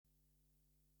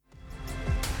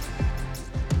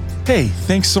Hey,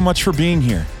 thanks so much for being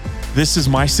here. This is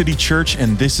My City Church,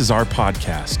 and this is our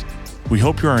podcast. We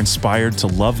hope you are inspired to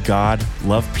love God,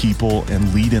 love people,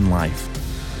 and lead in life.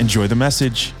 Enjoy the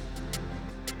message.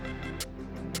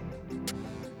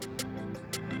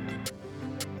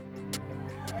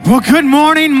 Well, good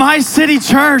morning, My City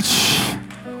Church.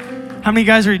 How many of you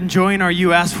guys are enjoying our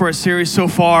You Asked For It series so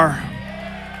far?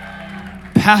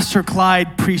 Pastor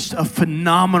Clyde preached a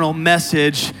phenomenal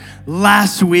message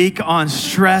last week on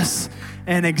stress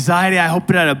and anxiety. I hope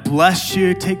it had blessed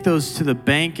you. Take those to the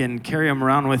bank and carry them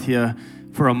around with you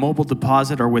for a mobile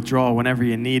deposit or withdrawal whenever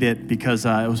you need it, because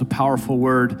it was a powerful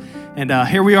word. And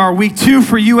here we are, week 2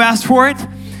 for You Asked For It.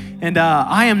 And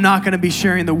I am not going to be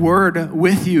sharing the word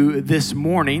with you this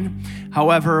morning.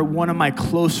 However, one of my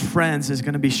close friends is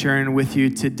going to be sharing with you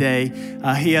today.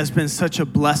 He has been such a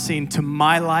blessing to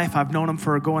my life. I've known him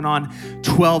for going on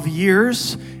 12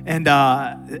 years. And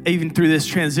even through this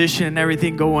transition and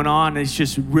everything going on, it's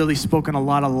just really spoken a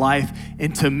lot of life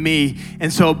into me.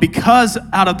 And so because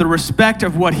out of the respect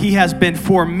of what he has been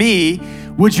for me,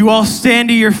 would you all stand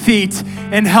to your feet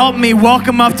and help me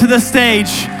welcome up to the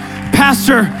stage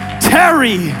Pastor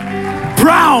Terry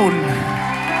Brown.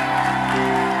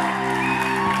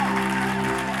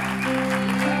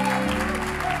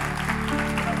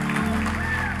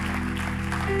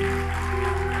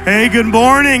 Hey, good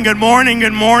morning, good morning,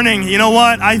 good morning. You know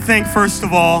what? I think, first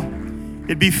of all,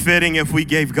 it'd be fitting if we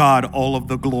gave God all of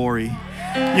the glory.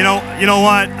 You know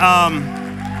what?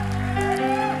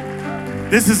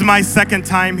 This is my second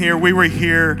time here. We were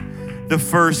here the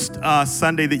first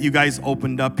Sunday that you guys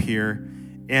opened up here.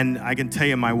 And I can tell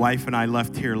you, my wife and I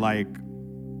left here like,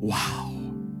 wow,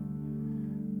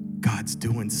 God's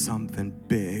doing something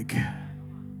big.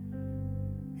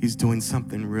 He's doing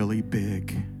something really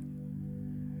big.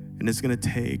 And it's gonna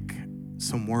take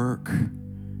some work,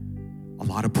 a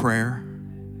lot of prayer,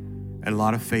 and a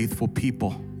lot of faithful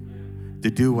people to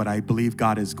do what I believe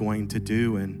God is going to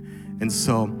do. And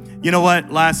so, you know what?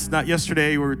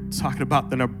 Yesterday, we were talking about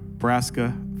the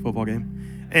Nebraska football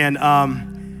game.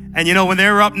 And you know, when they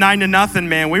were up 9-0,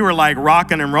 man, we were like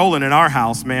rocking and rolling in our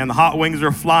house, man. The hot wings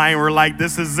were flying. We're like,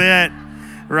 this is it,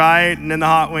 right? And then the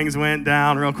hot wings went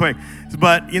down real quick.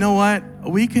 But you know what?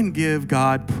 We can give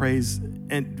God praise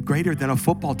and greater than a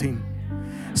football team.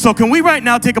 So can we right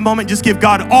now take a moment and just give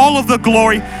God all of the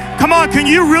glory? Come on, can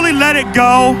you really let it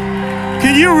go?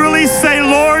 Can you really say,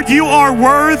 Lord, you are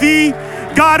worthy?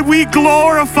 God, we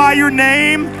glorify your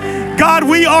name. God,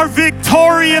 we are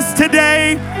victorious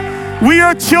today. We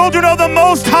are children of the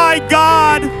Most High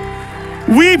God.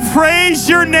 We praise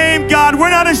your name, God. We're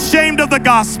not ashamed of the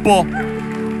gospel.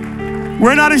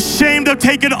 We're not ashamed of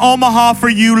taking Omaha for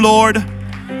you, Lord.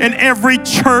 In every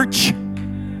church,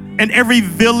 in every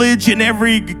village, in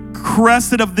every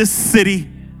crescent of this city,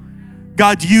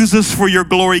 God, use us for your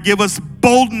glory. Give us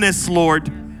boldness,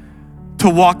 Lord, to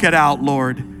walk it out,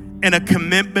 Lord, and a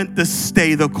commitment to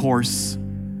stay the course.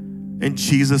 In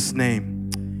Jesus'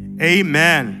 name,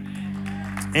 amen.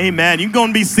 Amen. You can go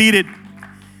and be seated.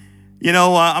 You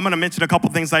know, I'm going to mention a couple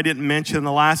things I didn't mention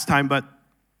the last time, but,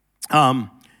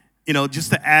 you know,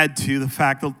 just to add to the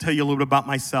fact, I'll tell you a little bit about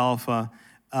myself.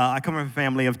 I come from a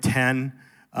family of 10,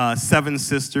 7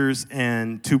 sisters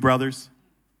and 2 brothers.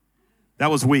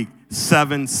 That was weak.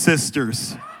 7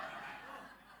 sisters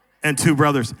and 2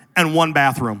 brothers and 1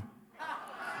 bathroom.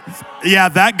 Yeah,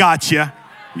 that got you.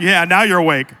 Yeah, now you're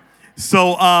awake.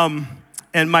 So,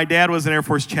 and my dad was an Air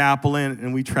Force chaplain,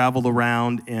 and we traveled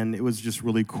around, and it was just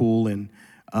really cool. And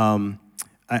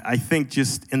I think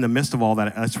just in the midst of all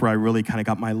that, that's where I really kind of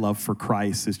got my love for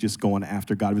Christ, is just going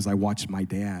after God, because I watched my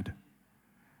dad.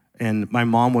 And my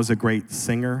mom was a great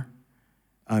singer.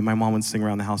 My mom would sing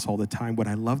around the house all the time. What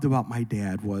I loved about my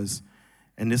dad was,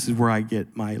 and this is where I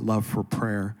get my love for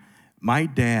prayer, my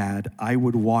dad, I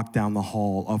would walk down the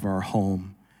hall of our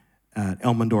home at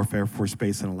Elmendorf Air Force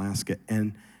Base in Alaska,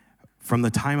 and from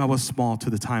the time I was small to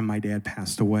the time my dad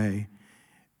passed away,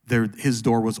 his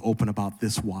door was open about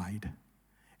this wide.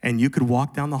 And you could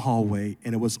walk down the hallway,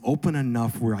 and it was open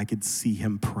enough where I could see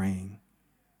him praying.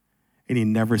 And he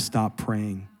never stopped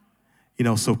praying. You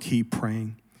know, so keep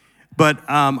praying. But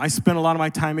I spent a lot of my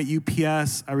time at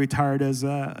UPS. I retired as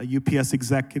a UPS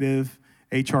executive,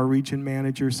 HR region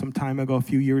manager some time ago, a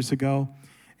few years ago.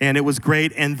 And it was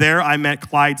great. And there I met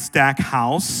Clyde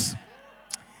Stackhouse.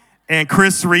 And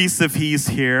Chris Reese, if he's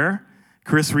here.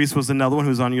 Chris Reese was another one who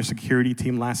was on your security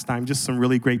team last time. Just some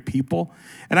really great people.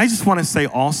 And I just want to say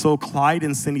also, Clyde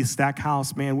and Cindy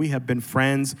Stackhouse, man, we have been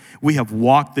friends. We have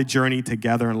walked the journey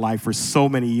together in life for so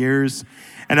many years.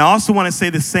 And I also want to say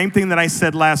the same thing that I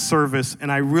said last service, and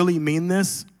I really mean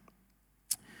this.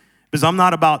 Because I'm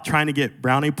not about trying to get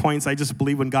brownie points. I just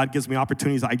believe when God gives me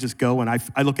opportunities, I just go and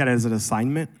I look at it as an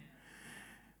assignment.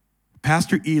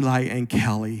 Pastor Eli and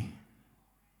Kelly,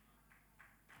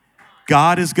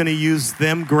 God is going to use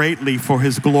them greatly for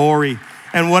his glory.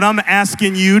 And what I'm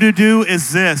asking you to do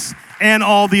is this, and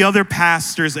all the other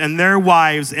pastors and their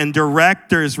wives and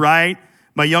directors, right?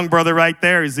 My young brother right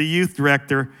there is the youth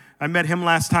director. I met him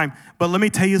last time. But let me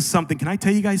tell you something. Can I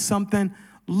tell you guys something?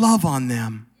 Love on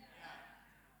them.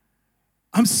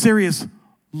 I'm serious.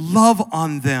 Love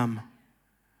on them.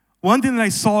 One thing that I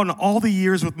saw in all the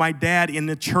years with my dad in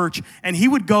the church, and he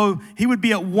would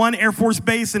be at one Air Force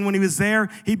base, and when he was there,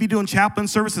 he'd be doing chaplain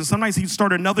service, and sometimes he'd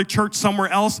start another church somewhere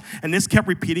else, and this kept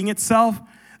repeating itself.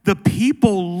 The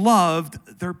people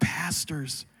loved their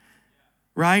pastors,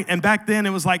 right? And back then, it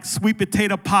was like sweet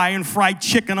potato pie and fried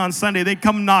chicken on Sunday. They'd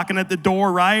come knocking at the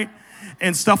door, right?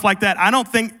 And stuff like that. I don't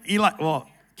think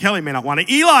Kelly may not want it.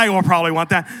 Eli will probably want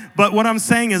that. But what I'm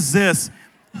saying is this.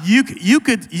 You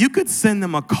could send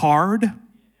them a card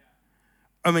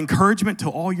of encouragement to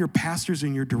all your pastors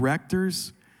and your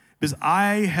directors, because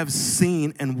I have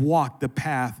seen and walked the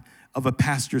path of a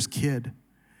pastor's kid.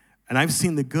 And I've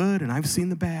seen the good and I've seen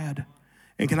the bad.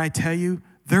 And can I tell you,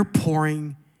 they're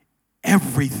pouring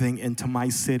everything into my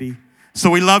city. So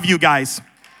we love you guys.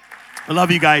 I love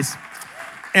you guys.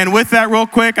 And with that, real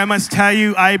quick, I must tell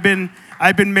you, I've been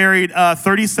married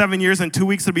 37 years. In 2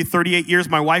 weeks, it'll be 38 years.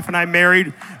 My wife and I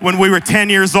married when we were 10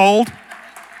 years old.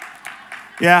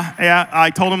 Yeah. I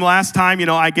told him last time,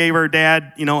 I gave her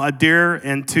dad, a deer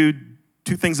and two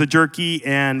things of jerky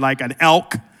and like an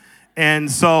elk.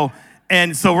 And so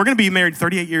we're going to be married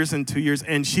 38 years in 2 years.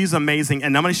 And she's amazing.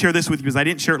 And I'm going to share this with you because I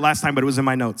didn't share it last time, but it was in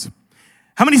my notes.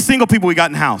 How many single people we got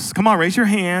in the house? Come on, raise your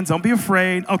hands. Don't be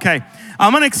afraid. Okay.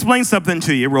 I'm going to explain something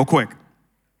to you real quick.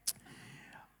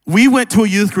 We went to a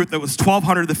youth group that was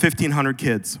 1,200 to 1,500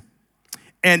 kids.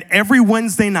 And every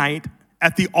Wednesday night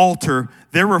at the altar,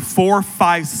 there were 400,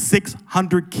 500,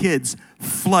 600 kids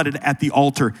flooded at the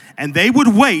altar. And we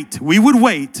would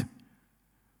wait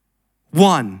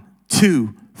 1,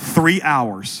 2, 3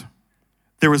 hours.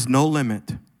 There was no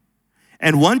limit.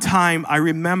 And one time I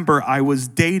remember I was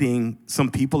dating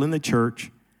some people in the church,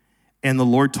 and the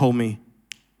Lord told me,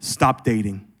 stop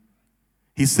dating.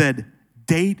 He said,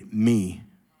 date me.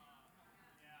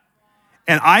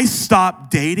 And I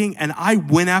stopped dating, and I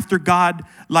went after God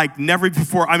like never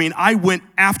before. I went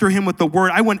after him with the word.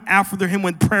 I went after him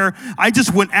with prayer. I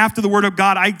just went after the word of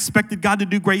God. I expected God to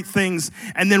do great things.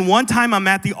 And then one time I'm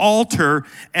at the altar,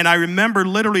 and I remember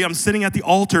literally I'm sitting at the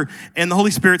altar, and the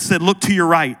Holy Spirit said, look to your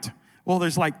right. Well,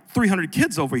 there's like 300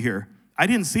 kids over here. I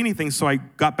didn't see anything, so I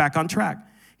got back on track.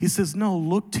 He says, no,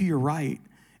 look to your right.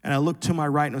 And I looked to my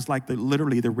right, and it was like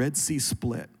literally the Red Sea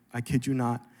split. I kid you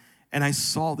not. And I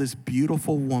saw this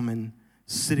beautiful woman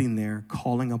sitting there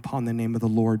calling upon the name of the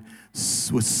Lord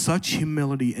with such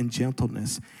humility and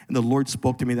gentleness. And the Lord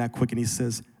spoke to me that quick, and he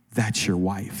says, that's your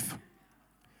wife.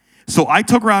 So I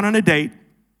took her out on a date.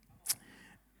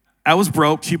 I was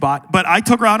broke, she bought, but I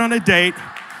took her out on a date.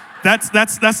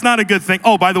 That's not a good thing.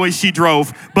 Oh, by the way, she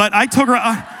drove. But I took her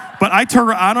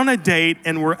out on a date,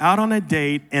 and we're out on a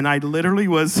date, and I literally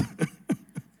was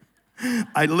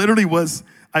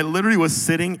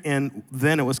sitting in,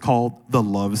 then it was called the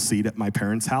love seat at my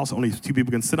parents' house. Only 2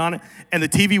 people can sit on it. And the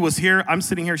TV was here. I'm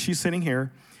sitting here. She's sitting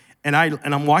here. And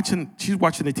I'm watching, she's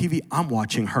watching the TV. I'm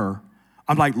watching her.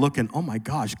 I'm like looking, oh my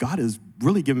gosh, God is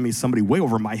really giving me somebody way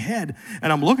over my head.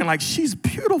 And I'm looking like, she's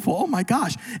beautiful. Oh my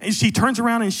gosh. And she turns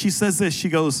around and she says this. She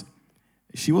goes,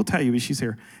 she will tell you, she's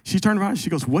here. She turned around and she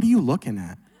goes, what are you looking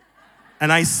at?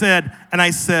 And I said,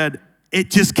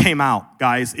 it just came out,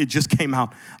 guys. It just came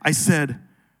out. I said,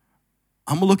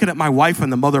 I'm looking at my wife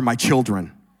and the mother of my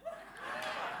children.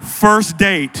 First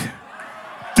date.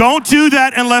 Don't do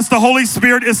that unless the Holy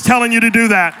Spirit is telling you to do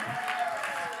that.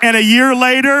 And a year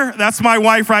later, that's my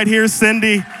wife right here,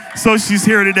 Cindy. So she's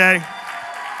here today.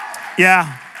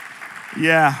 Yeah.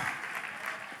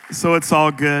 So it's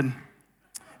all good.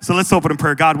 So let's open in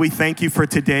prayer. God, we thank you for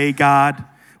today, God.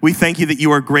 We thank you that you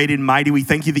are great and mighty. We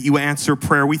thank you that you answer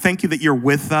prayer. We thank you that you're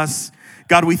with us.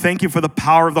 God, we thank you for the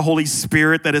power of the Holy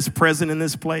Spirit that is present in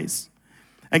this place.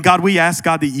 And God, we ask,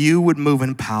 God, that you would move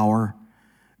in power.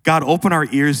 God, open our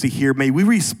ears to hear. May we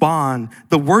respond.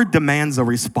 The word demands a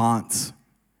response.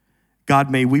 God,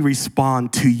 may we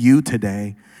respond to you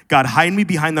today. God, hide me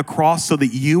behind the cross so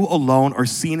that you alone are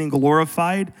seen and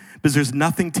glorified, because there's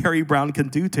nothing Terry Brown can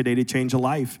do today to change a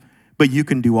life, but you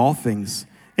can do all things.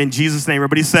 In Jesus' name,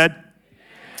 everybody said,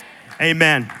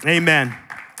 amen. Amen.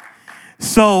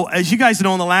 So as you guys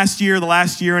know, in the last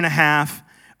year and a half,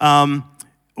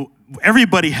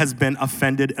 everybody has been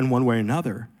offended in one way or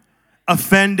another.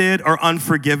 offended or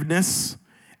unforgiveness.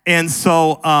 And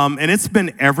so, and it's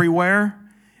been everywhere.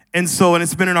 And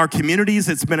it's been in our communities,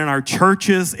 it's been in our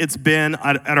churches, it's been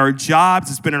at our jobs,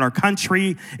 it's been in our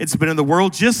country, it's been in the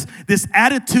world. Just this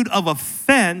attitude of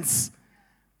offense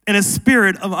and a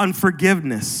spirit of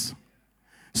unforgiveness.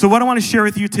 So what I want to share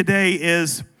with you today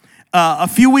is a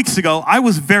few weeks ago, I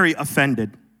was very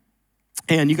offended.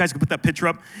 And you guys can put that picture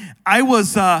up. I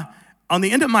was on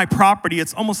the end of my property,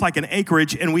 it's almost like an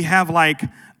acreage, and we have and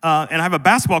I have a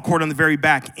basketball court on the very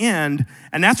back end,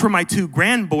 and that's where my two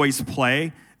grand boys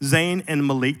play, Zane and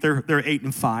Malik. They're 8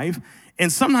 and 5.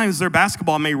 And sometimes their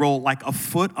basketball may roll like a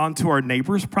foot onto our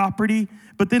neighbor's property,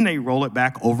 but then they roll it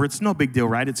back over. It's no big deal,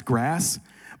 right? It's grass.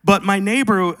 But my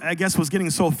neighbor, I guess, was getting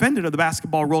so offended of the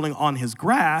basketball rolling on his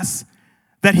grass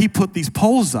that he put these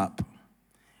poles up.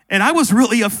 And I was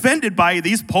really offended by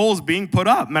these poles being put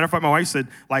up. Matter of fact, my wife said,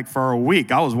 for a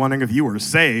week, I was wondering if you were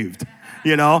saved,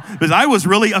 because I was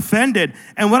really offended.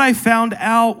 And what I found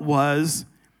out was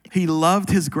he loved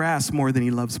his grass more than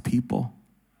he loves people.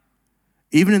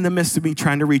 Even in the midst of me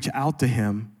trying to reach out to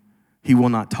him, he will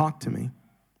not talk to me.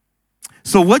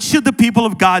 So what should the people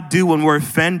of God do when we're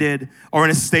offended or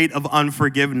in a state of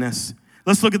unforgiveness?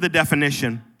 Let's look at the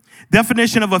definition.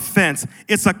 Definition of offense.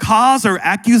 It's a cause or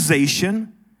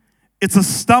accusation. It's a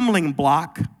stumbling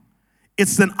block.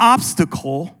 It's an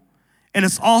obstacle. And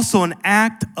it's also an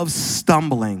act of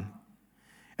stumbling.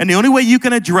 And the only way you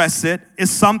can address it is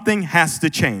something has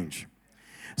to change.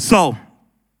 So,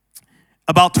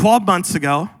 about 12 months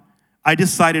ago, I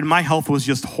decided my health was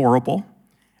just horrible.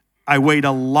 I weighed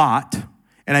a lot,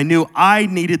 and I knew I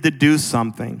needed to do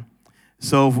something.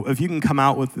 So, if you can come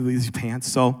out with these pants.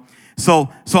 So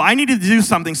I needed to do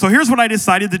something. So here's what I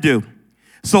decided to do.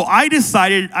 So I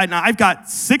decided, I've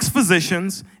got 6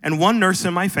 physicians and 1 nurse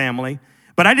in my family,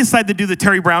 but I decided to do the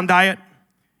Terry Brown diet.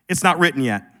 It's not written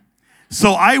yet.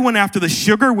 So I went after the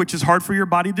sugar, which is hard for your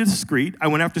body to excrete. I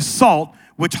went after salt,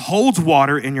 which holds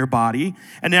water in your body.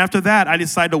 And then after that, I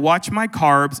decided to watch my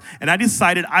carbs, and I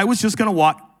decided I was just gonna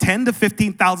walk 10 to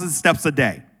 15,000 steps a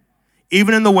day,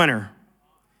 even in the winter.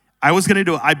 I was gonna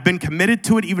do it. I've been committed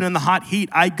to it, even in the hot heat.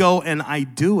 I go and I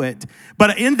do it.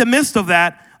 But in the midst of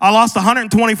that, I lost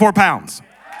 124 pounds.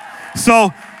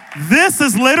 So this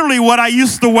is literally what I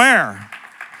used to wear.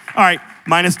 All right,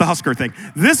 minus the Husker thing.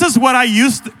 This is what I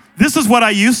used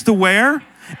to wear,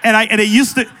 and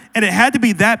it had to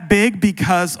be that big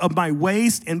because of my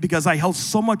waist and because I held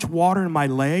so much water in my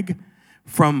leg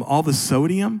from all the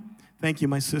sodium. Thank you,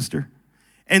 my sister.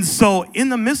 And so in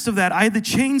the midst of that, I had to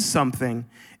change something.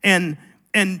 And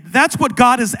that's what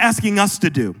God is asking us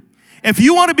to do. If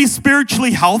you want to be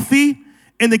spiritually healthy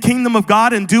in the kingdom of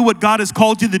God and do what God has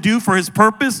called you to do for his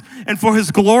purpose and for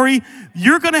his glory,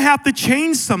 you're going to have to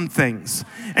change some things.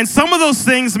 And some of those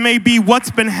things may be what's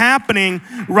been happening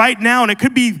right now. And it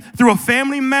could be through a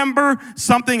family member,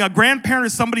 a grandparent or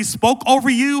somebody spoke over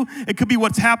you. It could be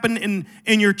what's happened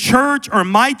in your church or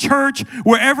my church,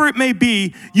 wherever it may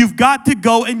be. You've got to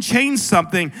go and change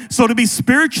something. So to be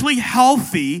spiritually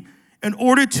healthy, in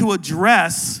order to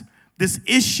address this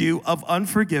issue of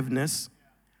unforgiveness,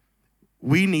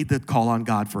 we need to call on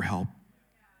God for help.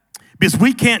 Because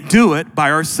we can't do it by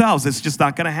ourselves. It's just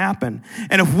not going to happen.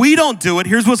 And if we don't do it,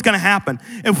 here's what's going to happen.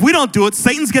 If we don't do it,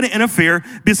 Satan's going to interfere,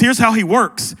 because here's how he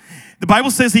works. The Bible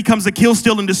says he comes to kill,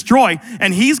 steal, and destroy.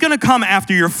 And he's going to come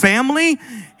after your family.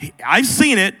 I've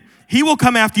seen it. He will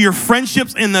come after your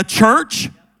friendships in the church.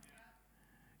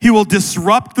 He will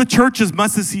disrupt the church as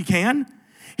much as he can.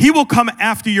 He will come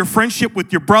after your friendship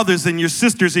with your brothers and your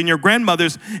sisters and your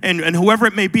grandmothers and whoever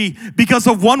it may be, because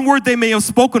of one word they may have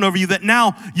spoken over you that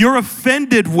now you're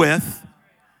offended with,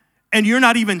 and you're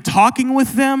not even talking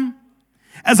with them.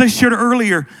 As I shared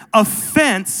earlier,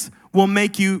 offense will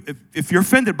make you, if you're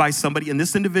offended by somebody and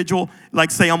this individual,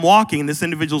 like say I'm walking and this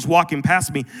individual's walking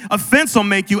past me, offense will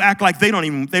make you act like they don't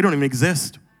even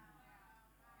exist.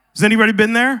 Has anybody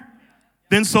been there?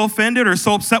 Been so offended or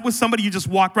so upset with somebody, you just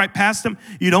walk right past them,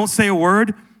 you don't say a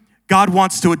word? God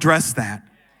wants to address that.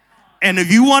 And if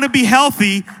you want to be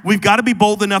healthy, we've got to be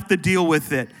bold enough to deal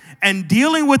with it. And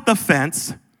dealing with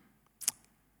offense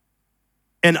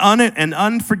and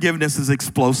unforgiveness is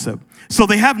explosive. So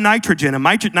they have nitrogen, and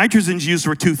nitrogen is used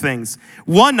for 2 things.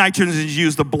 One, nitrogen is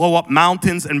used to blow up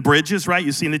mountains and bridges, right?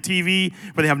 You see in the TV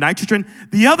where they have nitrogen.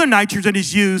 The other nitrogen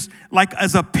is used like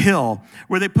as a pill,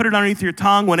 where they put it underneath your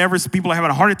tongue whenever people are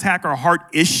having a heart attack or a heart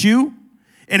issue,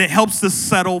 and it helps to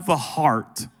settle the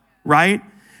heart, right?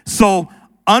 So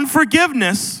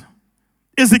unforgiveness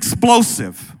is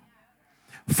explosive.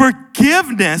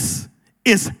 Forgiveness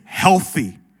is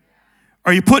healthy.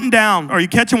 Are you putting down? Are you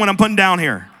catching what I'm putting down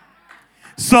here?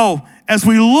 So as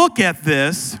we look at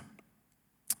this,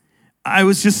 I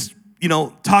was just,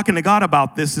 talking to God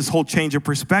about this whole change of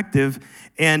perspective.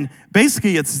 And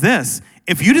basically it's this.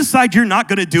 If you decide you're not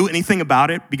going to do anything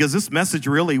about it, because this message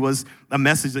really was a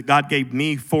message that God gave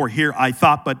me for here, I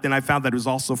thought, but then I found that it was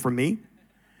also for me.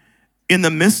 In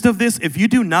the midst of this, if you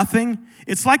do nothing,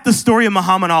 it's like the story of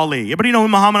Muhammad Ali. Everybody know who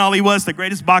Muhammad Ali was, the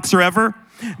greatest boxer ever?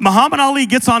 Muhammad Ali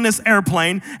gets on this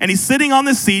airplane, and he's sitting on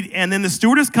the seat, and then the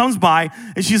stewardess comes by,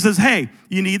 and she says, hey,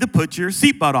 you need to put your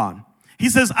seatbelt on. He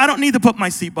says, I don't need to put my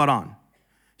seatbelt on.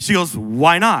 She goes,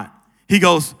 why not? He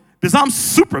goes, because I'm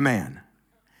Superman.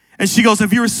 And she goes,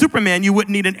 if you were Superman, you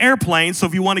wouldn't need an airplane, so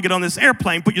if you want to get on this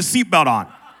airplane, put your seatbelt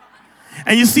on.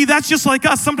 And you see, that's just like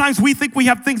us. Sometimes we think we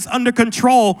have things under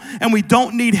control, and we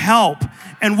don't need help.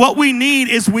 And what we need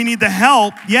is we need the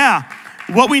help,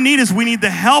 What we need is we need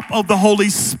the help of the Holy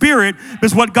Spirit,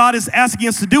 because what God is asking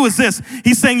us to do is this.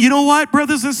 He's saying, you know what,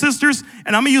 brothers and sisters?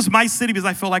 And I'm going to use my city because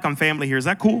I feel like I'm family here. Is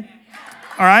that cool?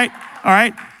 All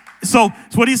right? So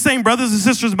what he's saying, brothers and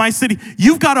sisters, my city,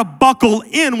 you've got to buckle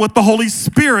in with the Holy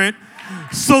Spirit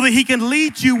so that he can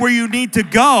lead you where you need to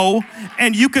go,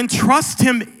 and you can trust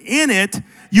him in it.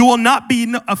 You will not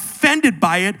be offended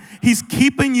by it. He's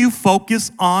keeping you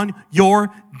focused on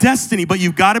your destiny, but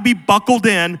you've got to be buckled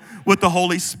in with the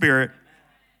Holy Spirit.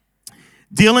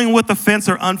 Dealing with offense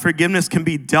or unforgiveness can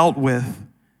be dealt with,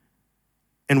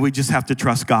 and we just have to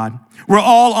trust God. We're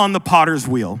all on the potter's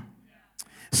wheel.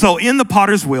 So in the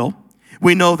potter's wheel,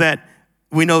 we know that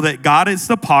God is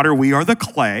the potter, we are the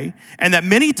clay, and that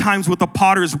many times with the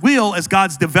potter's wheel, as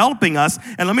God's developing us,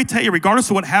 and let me tell you, regardless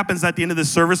of what happens at the end of this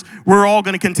service, we're all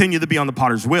going to continue to be on the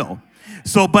potter's wheel.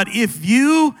 So, but if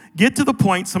you get to the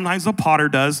point, sometimes the potter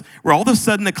does, where all of a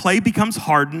sudden the clay becomes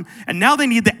hardened, and now they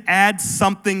need to add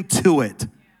something to it.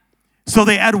 So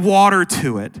they add water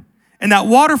to it. And that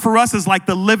water for us is like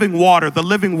the living water, the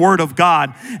living word of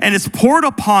God. And it's poured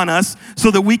upon us so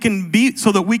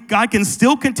that God can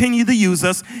still continue to use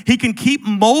us. He can keep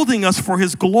molding us for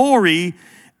his glory.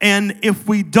 And if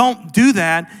we don't do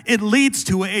that, it leads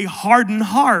to a hardened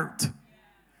heart.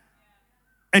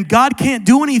 And God can't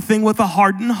do anything with a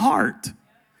hardened heart.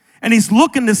 And he's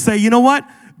looking to say, you know what?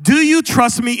 Do you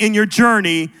trust me in your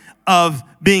journey of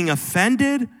being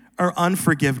offended or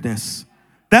unforgiveness?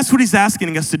 That's what he's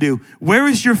asking us to do. Where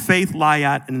is your faith lie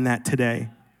at in that today?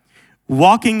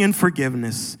 Walking in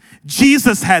forgiveness.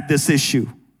 Jesus had this issue.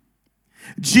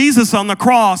 Jesus on the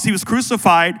cross, he was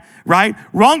crucified, right?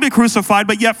 Wrongly crucified,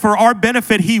 but yet for our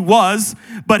benefit he was.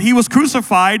 But he was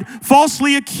crucified,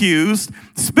 falsely accused,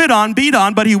 spit on, beat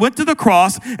on, but he went to the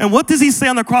cross. And what does he say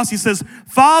on the cross? He says,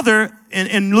 Father,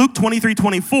 in Luke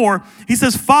 23:24, he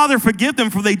says, Father, forgive them,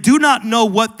 for they do not know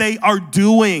what they are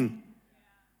doing.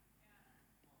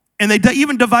 And they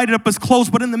even divided up his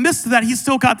clothes. But in the midst of that, he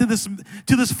still got to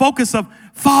this focus of,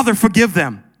 Father, forgive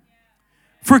them.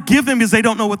 Forgive them because they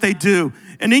don't know what they do.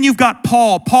 And then you've got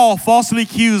Paul falsely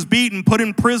accused, beaten, put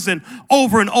in prison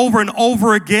over and over and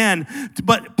over again.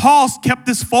 But Paul kept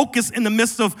this focus in the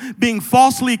midst of being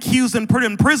falsely accused and put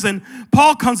in prison.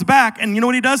 Paul comes back, and you know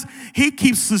what he does? He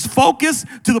keeps his focus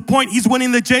to the point he's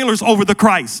winning the jailers over the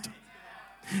Christ.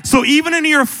 So even in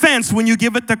your offense, when you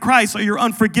give it to Christ or your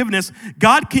unforgiveness,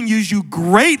 God can use you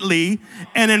greatly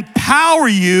and empower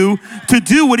you to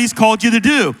do what he's called you to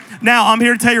do. Now, I'm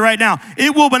here to tell you right now,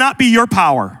 it will not be your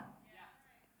power.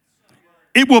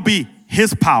 It will be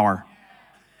his power.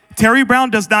 Terry Brown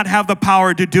does not have the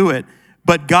power to do it,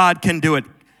 but God can do it.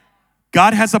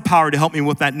 God has the power to help me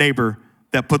with that neighbor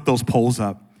that put those poles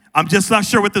up. I'm just not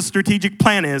sure what the strategic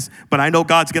plan is, but I know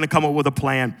God's going to come up with a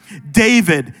plan.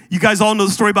 David, you guys all know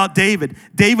the story about David.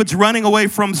 David's running away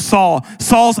from Saul.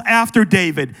 Saul's after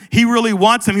David. He really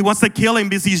wants him. He wants to kill him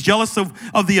because he's jealous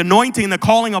of the anointing, the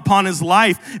calling upon his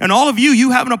life. And all of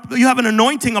you have an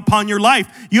anointing upon your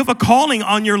life. You have a calling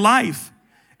on your life.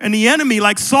 And the enemy,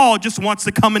 like Saul, just wants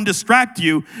to come and distract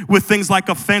you with things like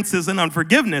offenses and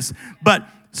unforgiveness. But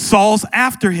Saul's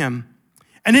after him.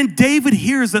 And then David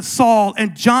hears that Saul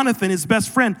and Jonathan, his best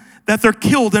friend, that they're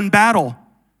killed in battle.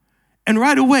 And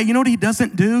right away, you know what he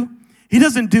doesn't do? He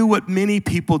doesn't do what many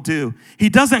people do. He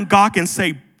doesn't gawk and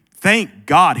say, thank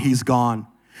God he's gone.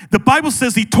 The Bible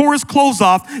says he tore his clothes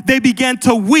off. They began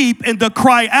to weep and to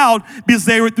cry out because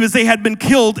they had been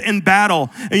killed in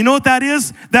battle. And you know what that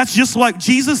is? That's just like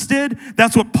Jesus did.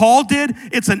 That's what Paul did.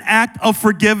 It's an act of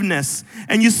forgiveness.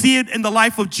 And you see it in the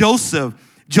life of Joseph.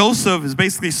 Joseph is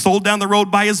basically sold down the road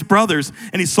by his brothers,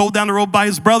 and he's sold down the road by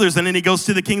his brothers, and then he goes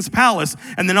to the king's palace,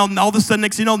 and then all of a sudden,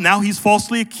 next thing you know, now he's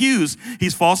falsely accused.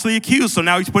 He's falsely accused, so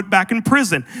now he's put back in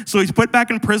prison. So he's put back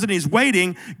in prison, he's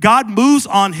waiting. God moves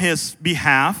on his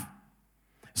behalf.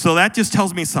 So that just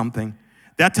tells me something,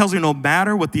 That tells you no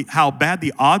matter how bad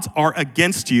the odds are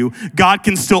against you, God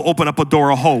can still open up a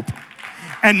door of hope.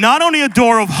 And not only a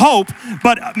door of hope,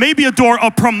 but maybe a door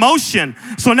of promotion.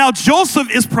 So now Joseph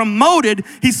is promoted.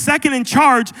 He's second in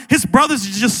charge. His brothers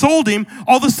just sold him.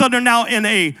 All of a sudden, they're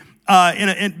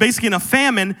now basically in a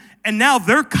famine. And now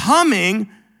they're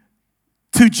coming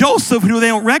to Joseph, who they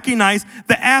don't recognize,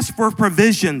 to ask for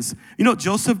provisions. You know what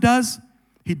Joseph does?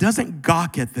 He doesn't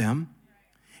gawk at them.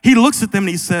 He looks at them and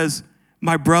he says,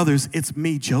 my brothers, it's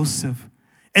me, Joseph.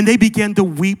 And they began to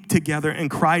weep together and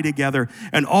cry together.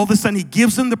 And all of a sudden, he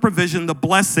gives them the provision, the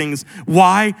blessings.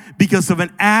 Why? Because of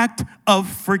an act of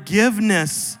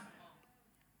forgiveness.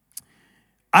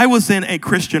 I was in a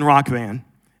Christian rock band.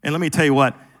 And let me tell you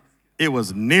what, it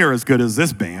was near as good as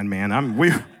this band, man.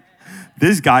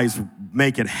 These guys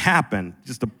make it happen.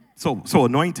 Just so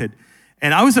anointed.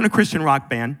 And I was in a Christian rock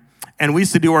band. And we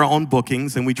used to do our own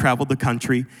bookings, and we traveled the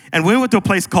country. And we went to a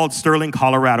place called Sterling,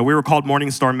 Colorado. We were called Morning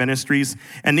Star Ministries.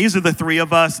 And these are the three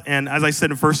of us. And as I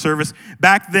said in first service,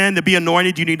 back then, to be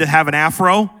anointed, you need to have an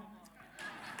afro.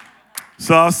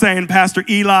 So I was saying Pastor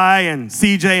Eli and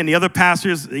CJ and the other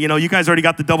pastors, you know, you guys already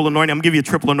got the double anointing. I'm going to give you a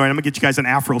triple anointing. I'm going to get you guys an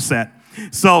afro set.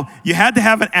 So you had to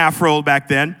have an afro back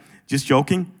then. Just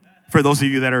joking. For those of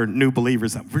you that are new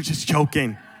believers, we're just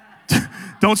joking.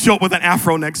 Don't show up with an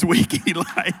afro next week,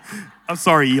 Eli. I'm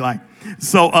sorry, Eli.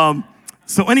 So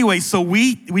anyway,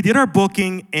 we did our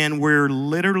booking, and we're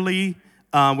literally,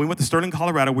 we went to Sterling,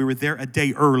 Colorado. We were there a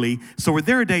day early. So we're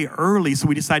there a day early, so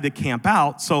we decided to camp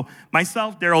out. So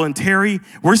myself, Daryl, and Terry,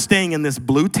 we're staying in this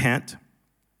blue tent.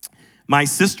 My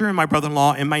sister and my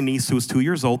brother-in-law and my niece, who was 2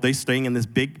 years old, they're staying in this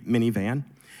big minivan.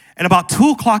 And about 2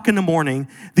 o'clock in the morning,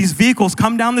 these vehicles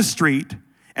come down the street,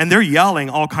 and they're yelling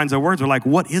all kinds of words. They're like,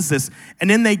 what is this? And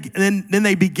then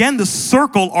they began to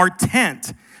circle our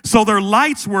tent. So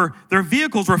their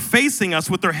vehicles were facing us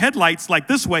with their headlights like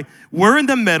this way. We're in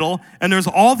the middle, and there's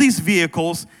all these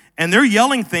vehicles, and they're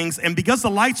yelling things. And because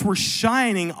the lights were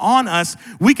shining on us,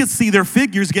 we could see their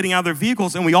figures getting out of their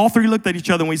vehicles. And we all three looked at each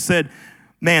other, and we said,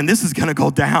 man, this is going to go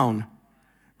down.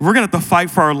 We're going to have to fight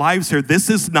for our lives here. This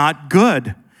is not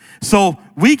good. So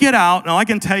we get out, and all I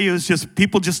can tell you is just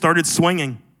people just started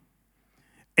swinging.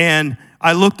 And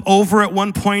I looked over at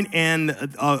one point, and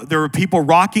there were people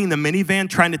rocking the minivan,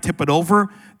 trying to tip it over,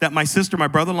 that my sister, my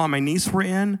brother-in-law, my niece were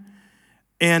in.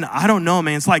 And I don't know,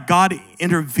 man. It's like God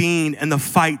intervened, and the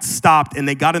fight stopped, and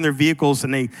they got in their vehicles,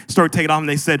 and they started taking off, and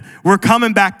they said, we're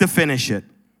coming back to finish it.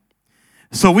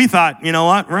 So we thought, you know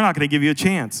what? We're not going to give you a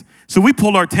chance. So we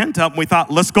pulled our tent up, and we thought,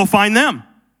 let's go find them.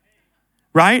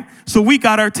 Right? So we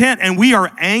got our tent, and we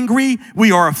are angry.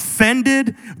 We are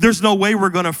offended. There's no way we're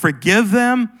going to forgive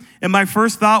them. And my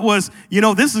first thought was, you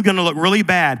know, this is going to look really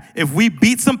bad if we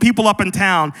beat some people up in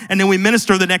town and then we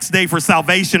minister the next day for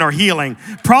salvation or healing.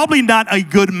 Probably not a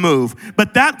good move.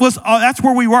 But that's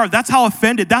where we were. That's how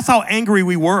offended, that's how angry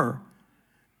we were.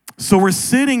 So we're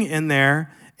sitting in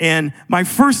there, and my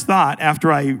first thought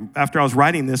after I was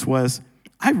writing this was,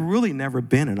 I've really never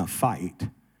been in a fight.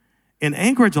 In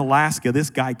Anchorage, Alaska, this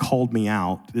guy called me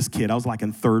out, this kid. I was like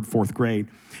in 3rd, 4th grade.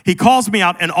 He calls me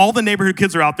out, and all the neighborhood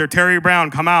kids are out there. Terry Brown,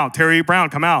 come out. Terry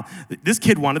Brown, come out. This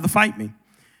kid wanted to fight me.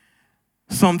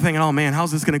 So I'm thinking, oh, man,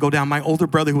 how's this going to go down? My older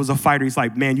brother, who was a fighter, he's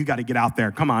like, man, you got to get out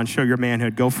there. Come on, show your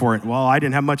manhood. Go for it. Well, I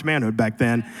didn't have much manhood back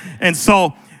then. And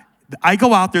so I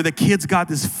go out there. The kid's got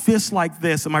this fist like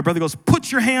this, and my brother goes,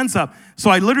 put your hands up.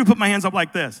 So I literally put my hands up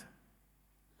like this.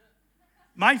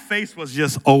 My face was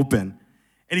just open.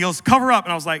 And he goes, cover up.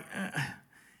 And I was like,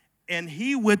 And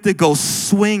he went to go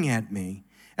swing at me.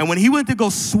 And when he went to go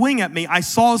swing at me, I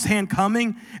saw his hand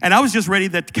coming, and I was just ready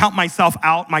to count myself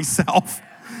out myself.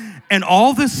 And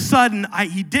all of a sudden,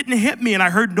 he didn't hit me, and I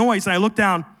heard noise, and I looked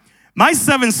down. My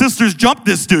 7 sisters jumped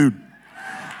this dude.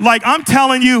 Like, I'm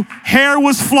telling you, hair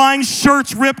was flying,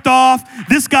 shirts ripped off.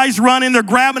 This guy's running. They're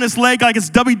grabbing his leg like it's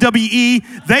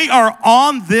WWE. They are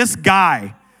on this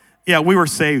guy. Yeah, we were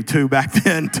saved too back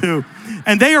then too.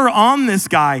 And they are on this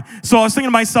guy. So I was thinking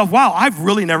to myself, wow, I've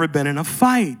really never been in a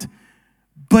fight.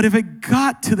 But if it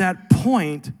got to that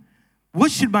point, what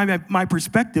should my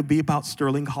perspective be about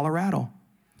Sterling, Colorado?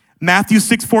 Matthew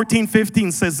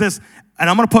 6:14-15 says this, and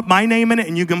I'm going to put my name in it,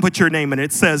 and you can put your name in it.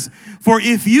 It says, for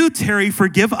if you, Terry,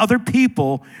 forgive other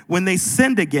people when they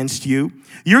sinned against you,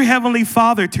 your heavenly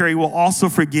Father, Terry, will also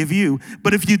forgive you.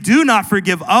 But if you do not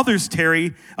forgive others,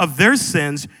 Terry, of their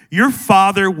sins, your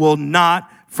Father will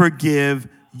not forgive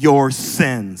your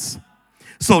sins.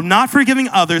 So not forgiving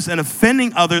others and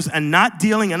offending others and not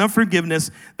dealing in unforgiveness,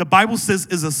 the Bible says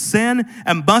is a sin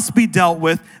and must be dealt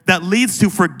with that leads to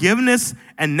forgiveness,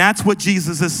 and that's what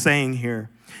Jesus is saying here.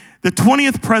 The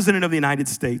 20th president of the United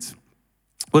States,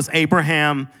 was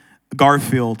Abraham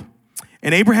Garfield.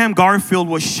 And Abraham Garfield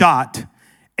was shot.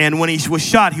 And when he was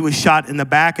shot in the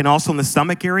back and also in the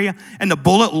stomach area. And the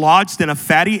bullet lodged in a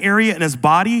fatty area in his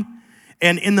body.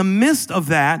 And in the midst of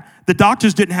that, the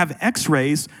doctors didn't have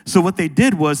x-rays. So what they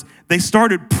did was they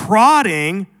started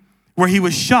prodding where he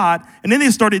was shot. And then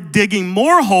they started digging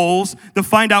more holes to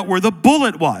find out where the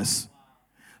bullet was.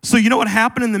 So you know what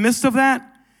happened in the midst of that?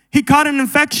 He caught an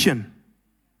infection.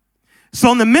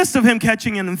 So in the midst of him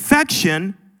catching an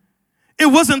infection, it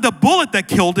wasn't the bullet that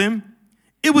killed him.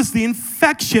 It was the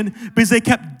infection because they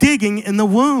kept digging in the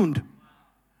wound.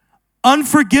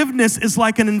 Unforgiveness is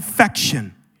like an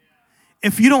infection.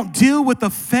 If you don't deal with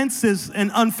offenses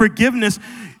and unforgiveness,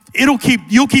 you'll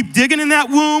keep digging in that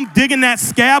wound, digging that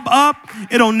scab up.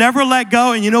 It'll never let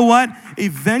go. And you know what?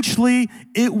 Eventually,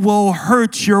 it will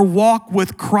hurt your walk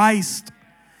with Christ.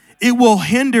 It will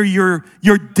hinder your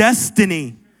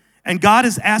destiny. And God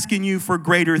is asking you for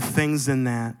greater things than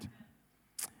that.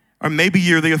 Or maybe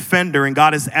you're the offender and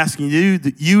God is asking you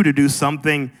to do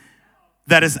something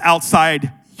that is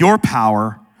outside your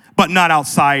power, but not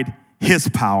outside his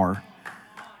power.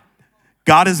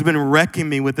 God has been wrecking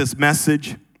me with this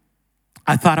message.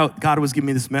 I thought God was giving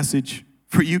me this message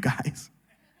for you guys.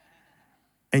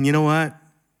 And you know what?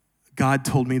 God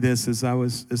told me this as I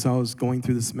was going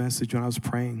through this message when I was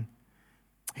praying.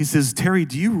 He says, Terry,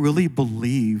 do you really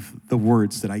believe the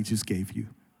words that I just gave you?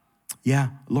 Yeah,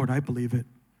 Lord, I believe it.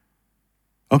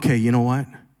 Okay, you know what?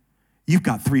 You've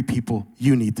got 3 people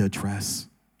you need to address.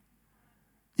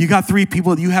 You got 3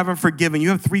 people that you haven't forgiven. You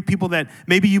have 3 people that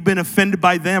maybe you've been offended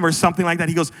by them or something like that.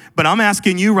 He goes, but I'm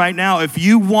asking you right now, if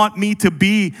you want me to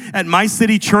be at my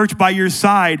city church by your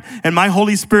side and my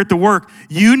Holy Spirit to work,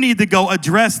 you need to go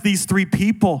address these 3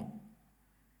 people.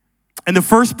 And the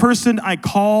first person I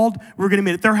called, we were going to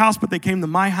meet at their house, but they came to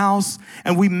my house,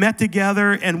 and we met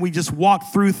together, and we just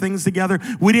walked through things together.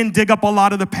 We didn't dig up a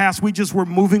lot of the past. We just were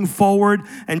moving forward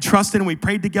and trusting, and we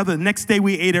prayed together. The next day,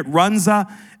 we ate at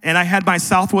Runza, and I had my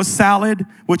Southwest salad,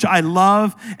 which I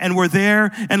love, and we're there.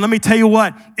 And let me tell you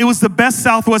what, it was the best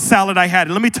Southwest salad I had.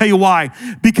 And let me tell you why.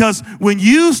 Because when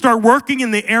you start working in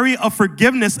the area of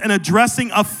forgiveness and addressing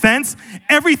offense,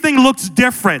 everything looks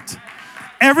different.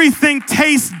 Everything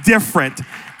tastes different.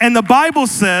 And the Bible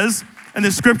says, in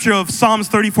the scripture of Psalms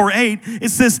 34:8,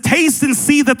 it says, taste and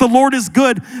see that the Lord is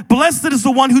good. Blessed is the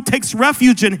one who takes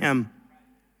refuge in him.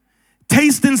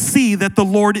 Taste and see that the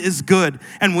Lord is good.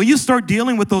 And when you start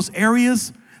dealing with those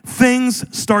areas, things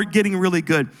start getting really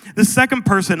good. The second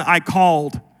person I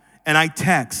called and I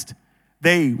text,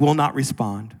 they will not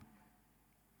respond.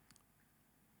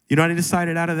 You know what I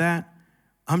decided out of that?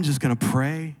 I'm just going to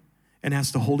pray and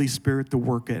ask the Holy Spirit to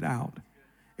work it out.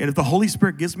 And if the Holy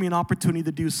Spirit gives me an opportunity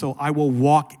to do so, I will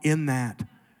walk in that.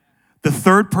 The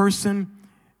third person,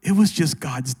 it was just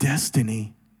God's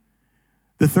destiny.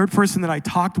 The third person that I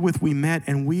talked with, we met,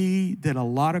 and we did a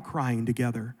lot of crying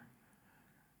together.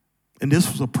 And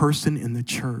this was a person in the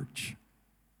church.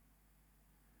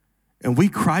 And we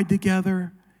cried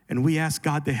together, and we asked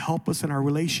God to help us in our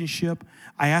relationship.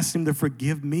 I asked him to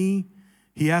forgive me.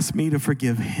 He asked me to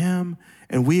forgive him.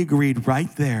 And we agreed right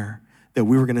there that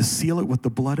we were going to seal it with the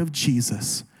blood of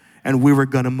Jesus and we were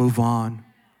going to move on.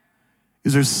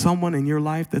 Is there someone in your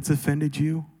life that's offended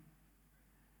you?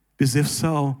 Because if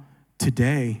so,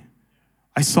 today,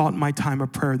 I saw it in my time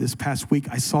of prayer this past week.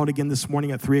 I saw it again this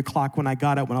morning at 3 o'clock when I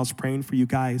got up, when I was praying for you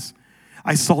guys.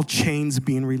 I saw chains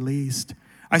being released.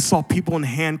 I saw people in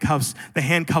handcuffs, the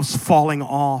handcuffs falling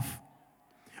off.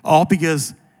 All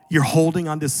because you're holding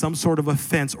on to some sort of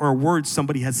offense or a word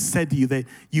somebody has said to you that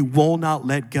you will not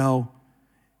let go,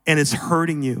 and it's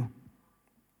hurting you.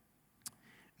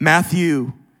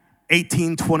 Matthew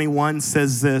 18:21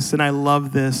 says this, and I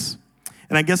love this.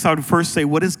 And I guess I would first say,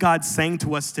 what is God saying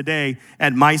to us today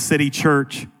at My City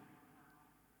Church?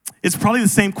 It's probably the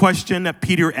same question that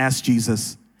Peter asked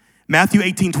Jesus. Matthew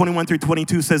 18:21 through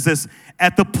 22 says this,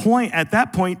 at that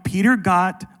point, Peter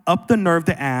got up the nerve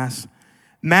to ask,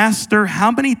 Master, how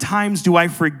many times do I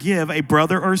forgive a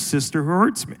brother or sister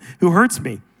who hurts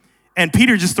me? And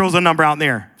Peter just throws a number out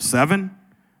there. 7?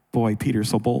 Boy, Peter's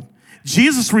so bold.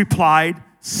 Jesus replied,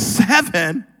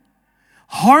 7?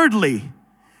 Hardly.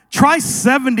 Try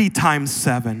 70 times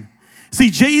 7. See,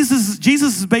 Jesus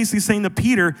is basically saying to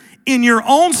Peter, in your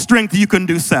own strength, you can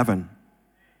do 7.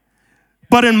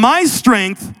 But in my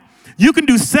strength, you can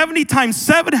do 70 times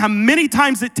 7. How many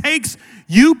times it takes,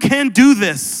 you can do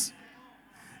this.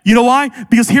 You know why?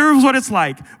 Because here's what it's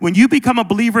like. When you become a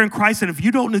believer in Christ, and if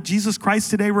you don't know Jesus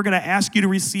Christ today, we're going to ask you to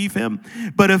receive him.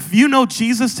 But if you know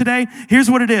Jesus today, here's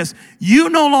what it is. You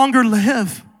no longer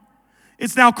live.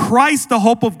 It's now Christ, the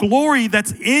hope of glory,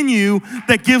 that's in you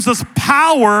that gives us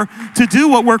power to do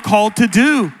what we're called to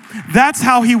do. That's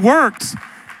how he works.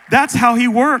 That's how he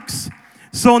works.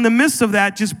 So in the midst of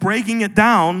that, just breaking it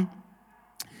down,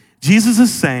 Jesus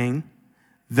is saying,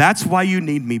 that's why you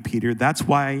need me, Peter. That's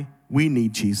why we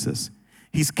need Jesus.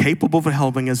 He's capable of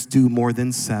helping us do more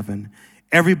than 7.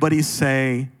 Everybody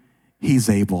say, he's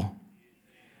able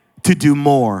to do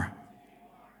more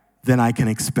than I can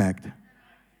expect.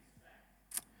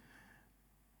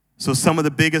 So some of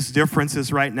the biggest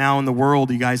differences right now in the world,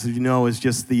 you guys, as you know, is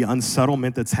just the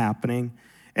unsettlement that's happening.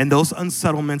 And those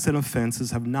unsettlements and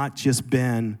offenses have not just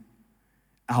been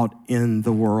out in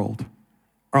the world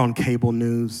or on cable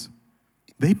news.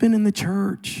 They've been in the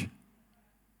church.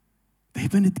 They've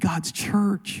been at God's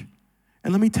church.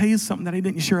 And let me tell you something that I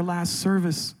didn't share last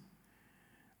service.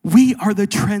 We are the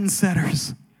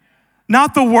trendsetters,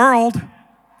 not the world.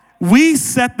 We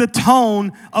set the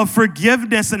tone of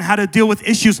forgiveness and how to deal with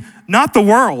issues, not the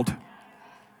world.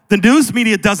 The news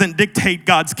media doesn't dictate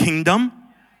God's kingdom.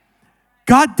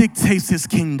 God dictates his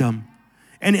kingdom.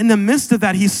 And in the midst of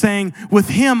that, he's saying, with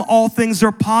him, all things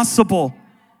are possible.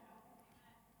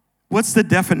 What's the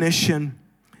definition?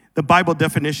 The Bible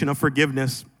definition of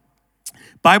forgiveness.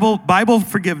 Bible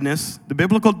forgiveness, the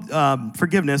biblical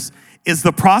forgiveness is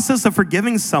the process of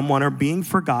forgiving someone or being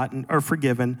forgotten or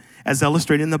forgiven as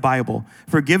illustrated in the Bible.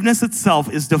 Forgiveness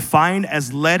itself is defined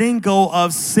as letting go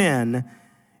of sin.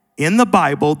 In the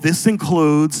Bible, this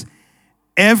includes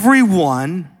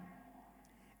everyone,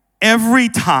 every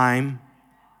time,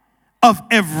 of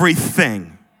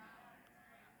everything.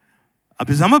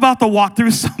 Because I'm about to walk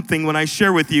through something when I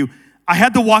share with you. I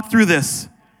had to walk through this.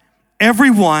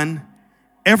 Everyone,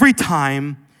 every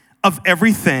time, of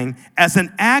everything, as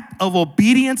an act of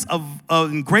obedience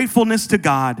of gratefulness to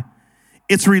God.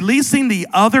 It's releasing the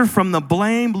other from the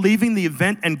blame, leaving the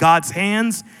event in God's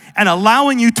hands, and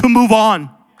allowing you to move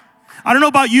on. I don't know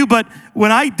about you, but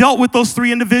when I dealt with those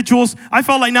 3 individuals, I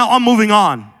felt like now I'm moving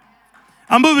on.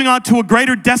 I'm moving on to a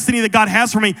greater destiny that God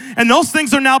has for me. And those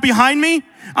things are now behind me.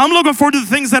 I'm looking forward to the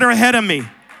things that are ahead of me.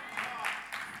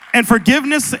 And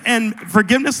forgiveness and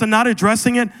not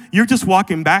addressing it, you're just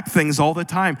walking back things all the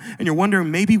time. And you're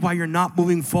wondering maybe why you're not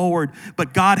moving forward.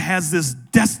 But God has this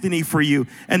destiny for you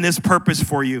and this purpose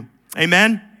for you.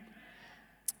 Amen?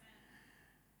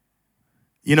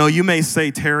 You know, you may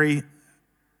say, Terry,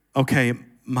 okay,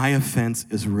 my offense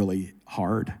is really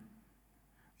hard.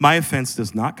 My offense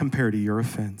does not compare to your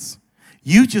offense.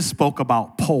 You just spoke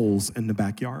about poles in the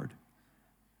backyard.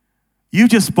 You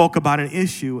just spoke about an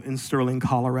issue in Sterling,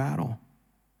 Colorado.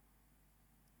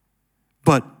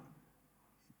 But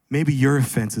maybe your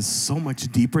offense is so much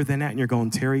deeper than that, and you're going,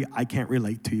 Terry, I can't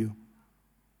relate to you.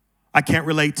 I can't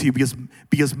relate to you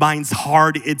because mine's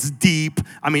hard, it's deep.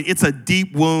 I mean, it's a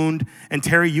deep wound, and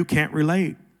Terry, you can't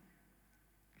relate.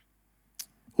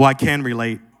 Well, I can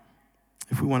relate.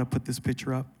 If we want to put this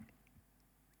picture up.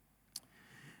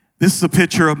 This is a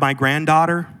picture of my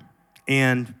granddaughter,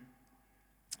 and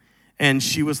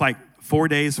she was like 4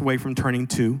 days away from turning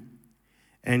 2.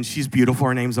 And she's beautiful.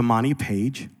 Her name's Amani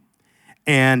Page.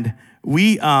 And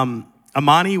we had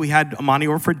Amani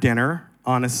over for dinner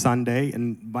on a Sunday.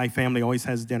 And my family always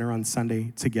has dinner on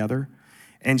Sunday together.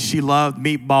 And she loved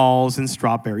meatballs and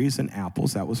strawberries and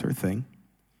apples. That was her thing.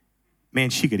 Man,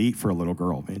 she could eat for a little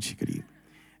girl. Man, she could eat.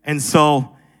 And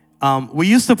so we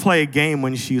used to play a game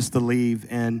when she used to leave.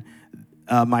 And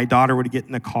my daughter would get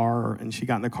in the car, and she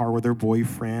got in the car with her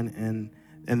boyfriend,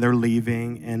 and they're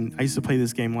leaving. And I used to play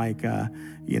this game like,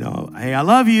 hey, I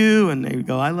love you. And they would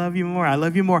go, I love you more, I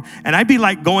love you more. And I'd be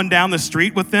like going down the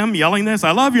street with them, yelling this,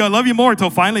 I love you more, until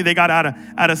finally they got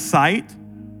out of sight.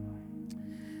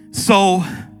 So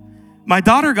my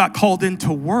daughter got called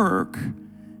into work,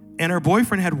 and her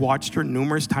boyfriend had watched her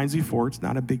numerous times before. It's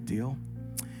not a big deal.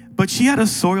 But she had a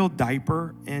soiled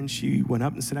diaper, and she went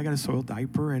up and said, I got a soiled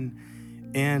diaper, and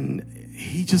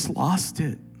he just lost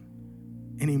it,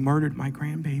 and he murdered my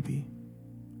grandbaby.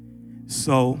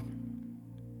 So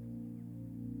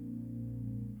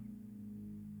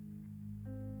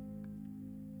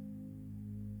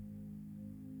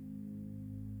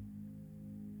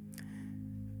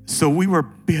we were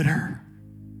bitter.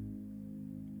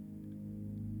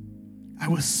 I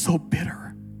was so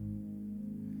bitter.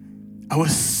 I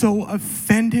was so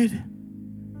offended,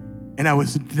 and I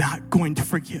was not going to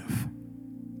forgive.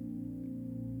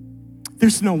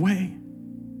 There's no way.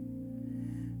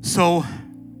 So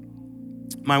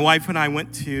my wife and I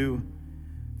went to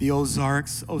the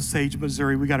Ozarks, Osage,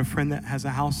 Missouri. We got a friend that has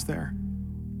a house there.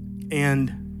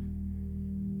 And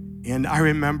I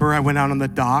remember I went out on the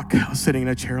dock. I was sitting in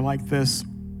a chair like this.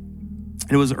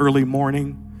 And it was early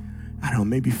morning. I don't know,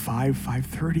 maybe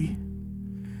 5:30.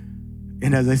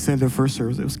 And as I said in the first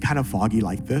service, it was kind of foggy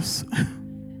like this.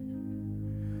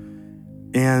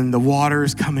 And the water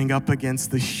is coming up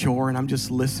against the shore, and I'm just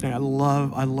listening. I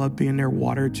love being near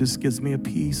water. It just gives me a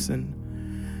peace. And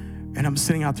I'm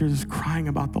sitting out there just crying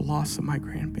about the loss of my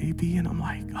grandbaby. And I'm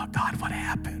like, oh God, what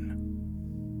happened?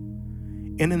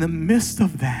 And in the midst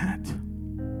of that,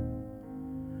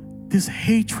 this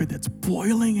hatred that's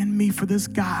boiling in me for this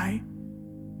guy,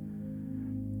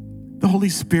 the Holy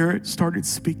Spirit started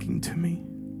speaking to me.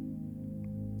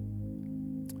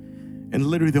 And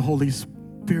literally the Holy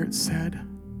Spirit said,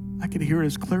 I could hear it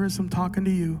as clear as I'm talking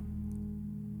to you.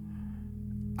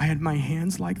 I had my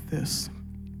hands like this.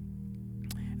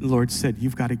 And the Lord said,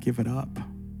 you've got to give it up.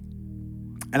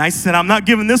 And I said, I'm not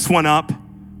giving this one up.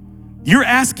 You're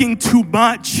asking too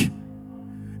much.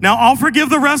 Now I'll forgive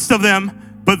the rest of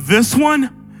them, but this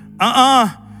one,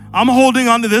 I'm holding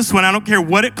on to this one. I don't care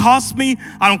what it costs me.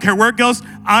 I don't care where it goes.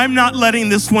 I'm not letting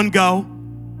this one go.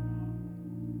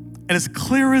 And as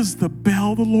clear as the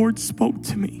bell, the Lord spoke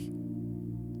to me.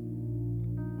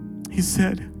 He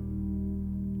said,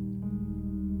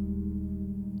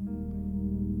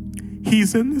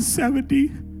 he's in the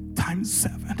 70 times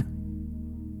 7.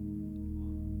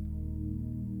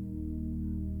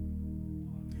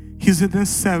 He's in the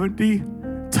 70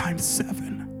 times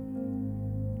 7.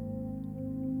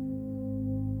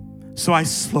 So I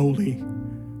slowly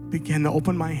began to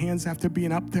open my hands after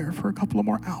being up there for a couple of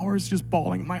more hours, just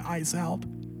bawling my eyes out.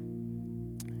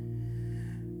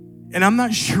 And I'm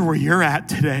not sure where you're at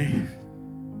today.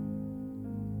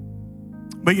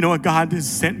 But you know what? God has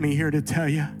sent me here to tell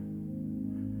you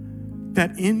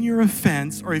that in your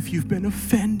offense, or if you've been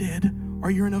offended, or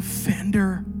you're an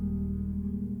offender,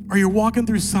 or you're walking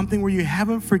through something where you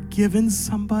haven't forgiven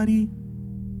somebody,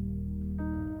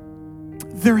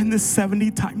 they're in the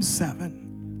 70 times 7.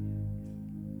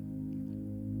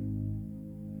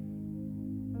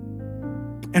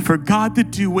 And for God to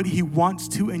do what he wants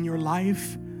to in your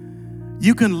life,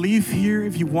 you can leave here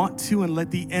if you want to and let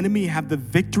the enemy have the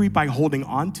victory by holding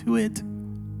on to it,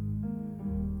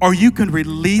 or you can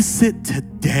release it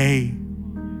today.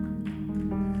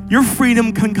 Your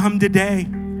freedom can come today.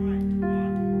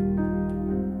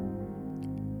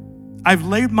 I've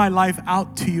laid my life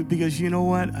out to you because you know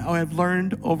what? I've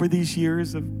learned over these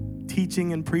years of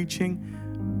teaching and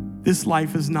preaching, this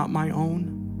life is not my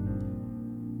own.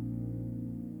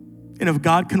 And if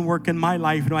God can work in my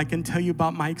life, and I can tell you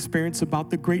about my experience about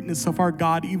the greatness of our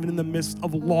God, even in the midst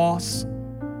of loss,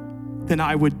 then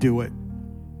I would do it.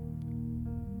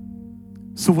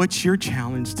 So what's your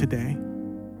challenge today?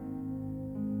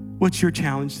 What's your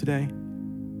challenge today?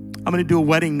 I'm going to do a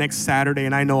wedding next Saturday,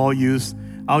 and I know I'll use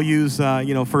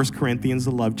 1 Corinthians,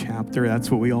 the love chapter. That's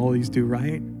what we always do,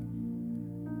 right?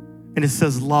 And it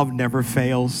says love never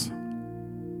fails.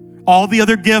 All the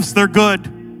other gifts, they're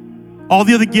good. All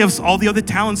the other gifts, all the other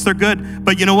talents, they're good.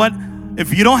 But you know what?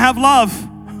 If you don't have love,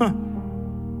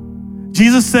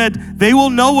 Jesus said, they will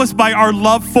know us by our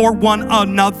love for one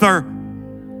another.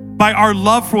 By our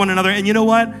love for one another. And you know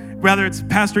what? Whether it's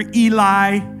Pastor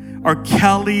Eli or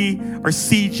Kelly or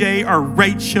CJ or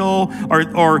Rachel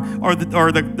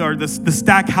or the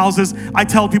Stack houses, I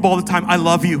tell people all the time, I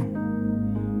love you.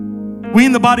 We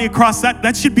in the body of Christ,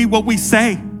 that should be what we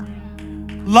say.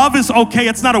 Love is okay.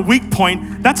 It's not a weak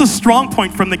point. That's a strong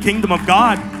point from the kingdom of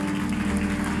God.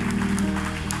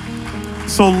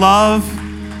 So love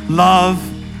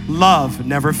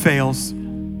never fails.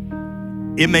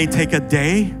 It may take a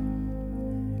day.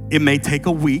 It may take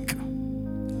a week.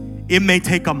 It may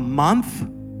take a month.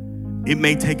 It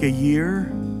may take a year.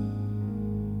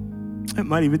 It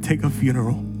might even take a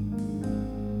funeral.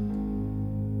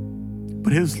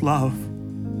 But his love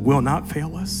will not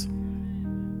fail us.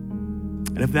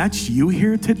 And if that's you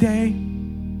here today,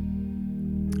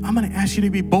 I'm going to ask you to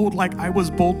be bold like I was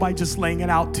bold by just laying it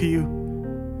out to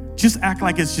you. Just act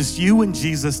like it's just you and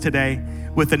Jesus today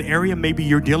with an area maybe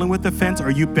you're dealing with offense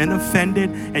or you've been offended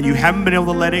and you haven't been able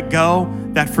to let it go,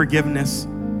 that forgiveness.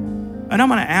 And I'm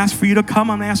going to ask for you to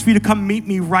come. I'm going to ask for you to come meet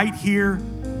me right here.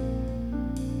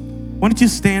 Why don't you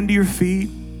stand to your feet?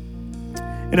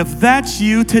 And if that's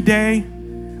you today,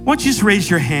 why don't you just raise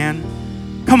your hand?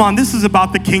 Come on, this is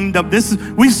about the kingdom.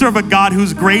 We serve a God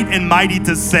who's great and mighty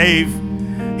to save.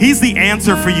 He's the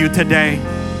answer for you today.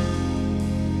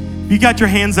 You got your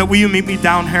hands up, will you meet me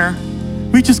down here?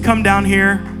 We just come down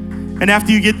here, and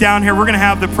after you get down here, we're gonna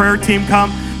have the prayer team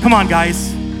come. Come on,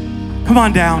 guys. Come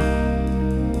on down.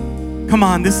 Come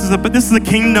on, this is a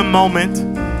kingdom moment.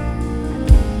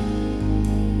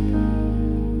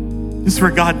 This is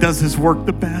where God does his work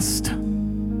the best.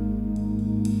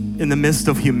 In the midst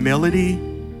of humility,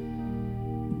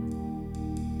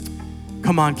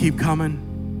 Come on, keep coming.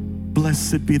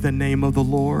 Blessed be the name of the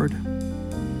Lord.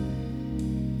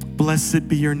 Blessed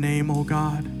be your name, oh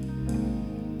God.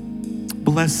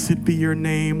 Blessed be your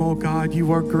name, oh God.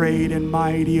 You are great and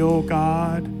mighty, oh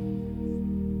God.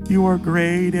 You are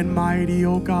great and mighty,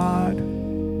 oh God.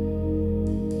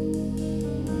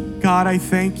 God, I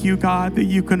thank you, God, that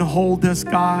you can hold us,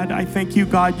 God. I thank you,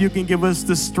 God, you can give us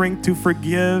the strength to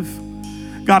forgive.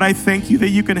 God, I thank you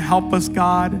that you can help us,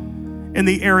 God, in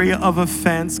the area of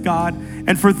offense, God.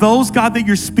 And for those, God, that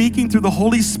you're speaking through the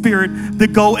Holy Spirit to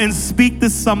go and speak to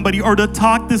somebody or to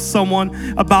talk to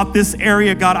someone about this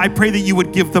area, God, I pray that you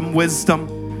would give them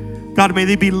wisdom. God, may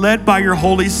they be led by your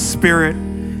Holy Spirit,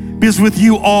 because with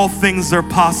you all things are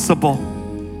possible.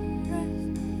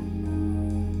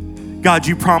 God,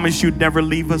 you promised you'd never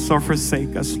leave us or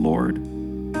forsake us, Lord.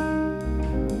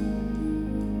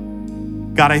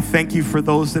 God, I thank you for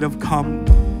those that have come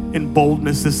in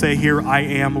boldness to say, here I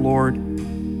am, Lord.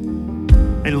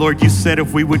 And Lord, you said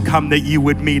if we would come that you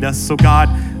would meet us. So God,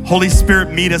 Holy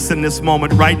Spirit, meet us in this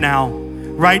moment right now.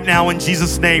 Right now in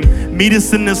Jesus' name, meet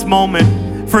us in this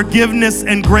moment. Forgiveness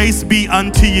and grace be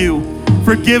unto you.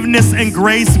 Forgiveness and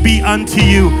grace be unto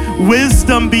you.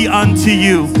 Wisdom be unto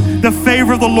you. The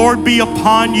favor of the Lord be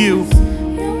upon you.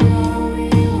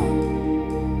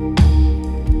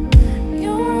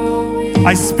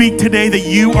 I speak today that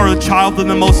you are a child of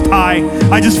the Most High.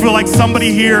 I just feel like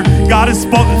somebody here, God has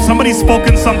spoken, somebody's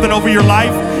spoken something over your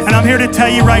life, and I'm here to tell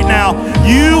you right now,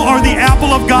 you are the apple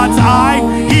of God's eye.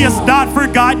 He has not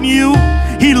forgotten you.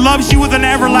 He loves you with an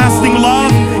everlasting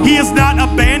love. He has not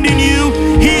abandoned you.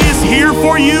 He is here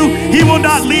for you. He will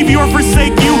not leave you or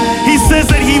forsake you. He says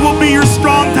that he will be your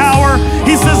strong tower.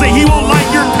 He says that he will light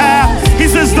your path. He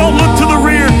says don't look to the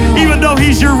rear, even though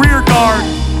he's your rear guard.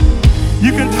 You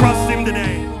can trust him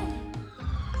today.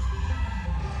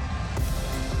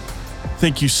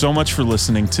 Thank you so much for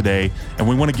listening today, and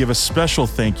we want to give a special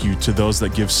thank you to those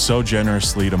that give so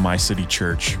generously to My City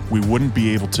Church. We wouldn't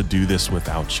be able to do this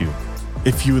without you.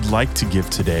 If you would like to give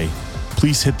today,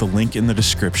 please hit the link in the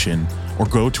description or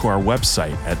go to our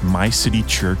website at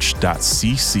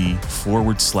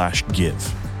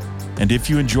mycitychurch.cc/give. And if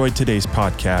you enjoyed today's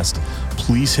podcast,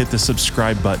 please hit the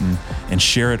subscribe button and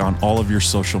share it on all of your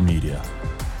social media.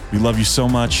 We love you so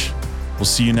much. We'll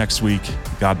see you next week.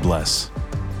 God bless.